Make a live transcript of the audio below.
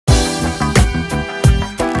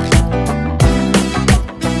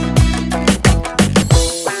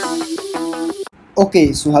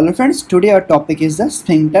Okay, so hello friends, today our topic is the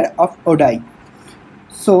sphincter of Oddi.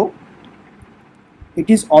 So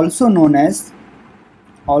it is also known as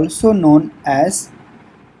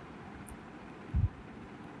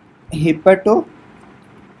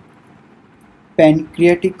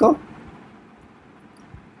hepatopancreatico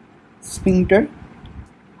sphincter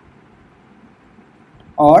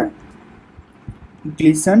or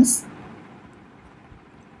Gleason's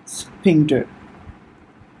sphincter.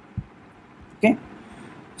 Okay,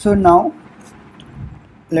 so now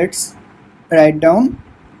let's write down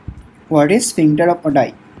what is sphincter of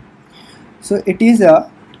Oddi. So it is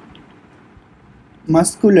a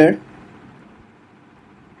muscular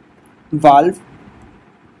valve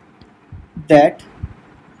that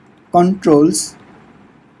controls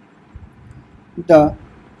the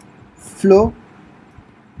flow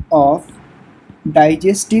of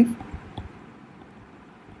digestive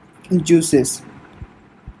juices,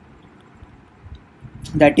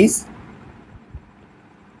 that is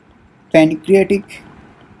pancreatic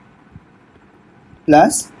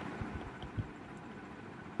plus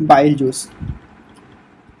bile juice,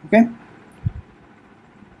 okay,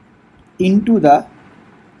 into the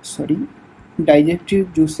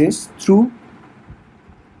digestive juices through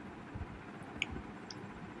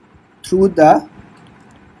the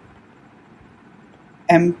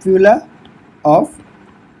ampulla of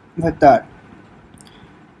vater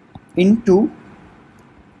into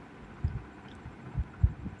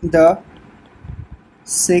the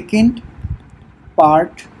second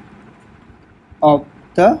part of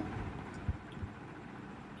the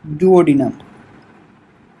duodenum.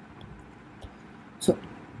 So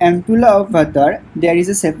ampulla of vater, there is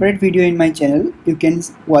a separate video in my channel. You can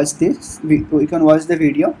watch this. You can watch the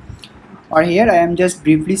video. Or here I am just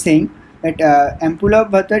briefly saying that ampulla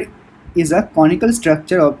of vater is a conical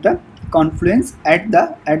structure of the confluence at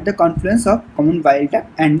the confluence of common bile duct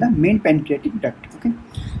and the main pancreatic duct. Okay,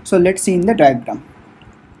 so let's see in the diagram.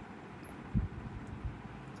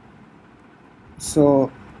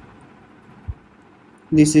 So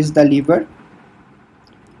this is the liver.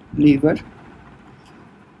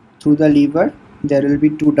 Through the liver there will be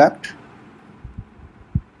two ducts,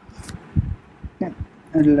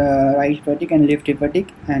 right hepatic and left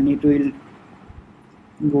hepatic, and it will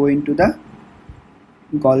go into the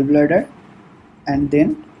gallbladder, and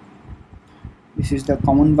then this is the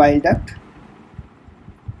common bile duct.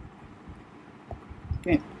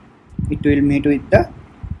 Okay, it will meet with the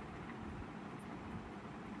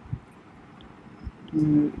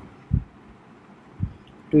then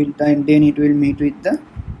it will meet with the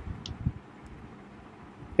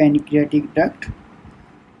pancreatic duct,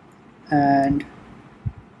 and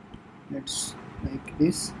let's like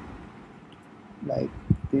this,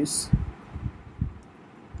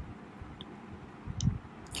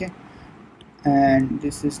 okay, and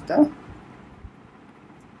this is the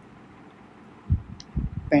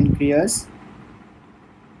pancreas.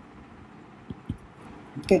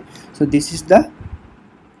 Okay, so this is the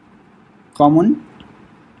common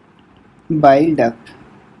bile duct,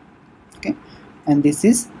 okay, and this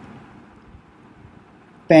is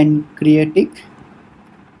pancreatic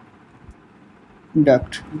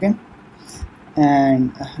duct, okay,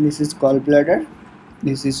 and this is gallbladder,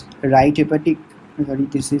 this is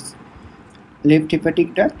this is left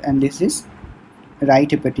hepatic duct, and this is right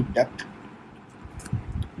hepatic duct.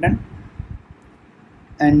 Done.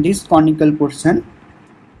 And this conical portion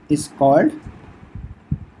is called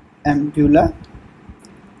ampulla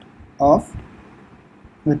of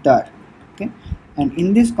vater, okay, and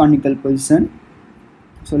in this conical position,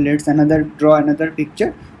 so let's draw another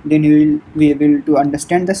picture, then you will be able to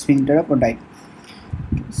understand the sphincter of Oddi.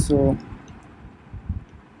 So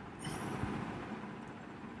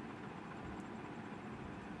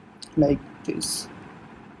like this,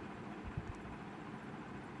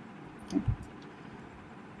 okay.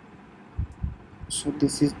 So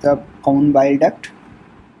this is the common bile duct,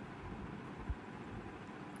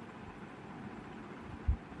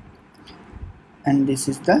 and this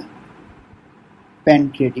is the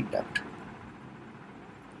pancreatic duct.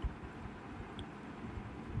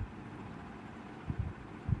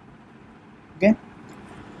 Okay,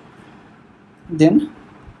 then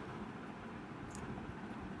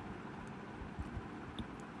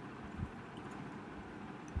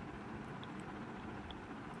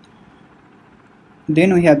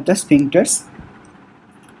we have the sphincters.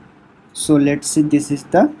 So let's see, this is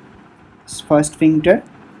the first sphincter.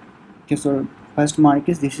 Okay, so first mark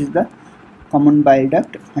is this is the common bile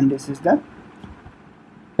duct, and this is the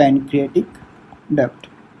pancreatic duct.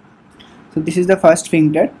 So this is the first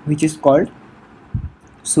sphincter, which is called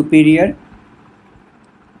superior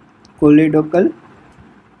choledochal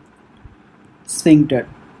sphincter.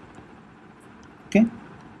 Okay,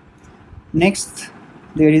 next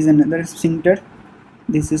there is another sphincter.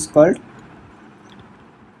 This is called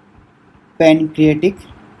pancreatic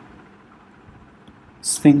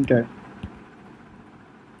sphincter.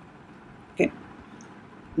 Okay,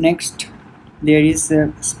 next there is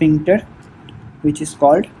a sphincter which is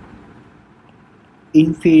called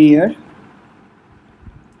inferior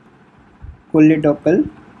choledochal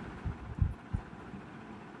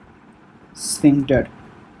sphincter,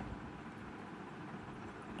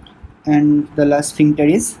 and the last sphincter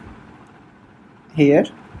is here.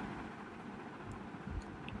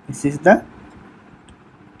 This is the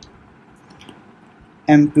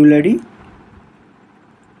ampullary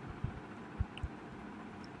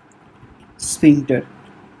sphincter.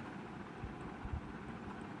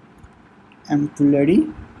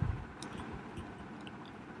 Ampullary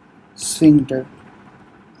sphincter.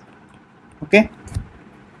 Okay,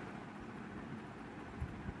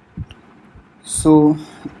 so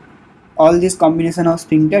all this combination of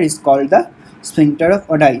sphincter is called the sphincter of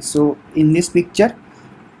Oddi. So in this picture,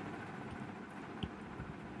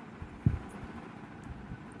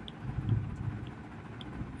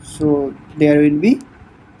 so there will be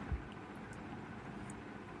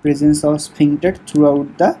presence of sphincter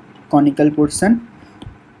throughout the conical portion.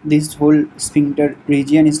 This whole sphincter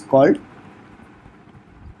region is called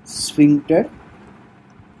sphincter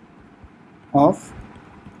of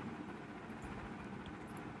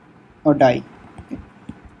Oddi. Okay.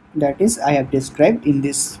 That is, I have described in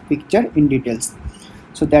this picture in details.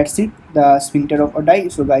 So that's it, the sphincter of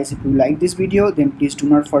Oddi. So guys, if you like this video, then please do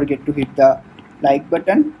not forget to hit the like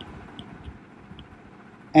button,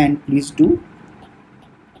 and please do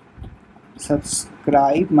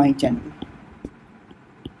subscribe my channel.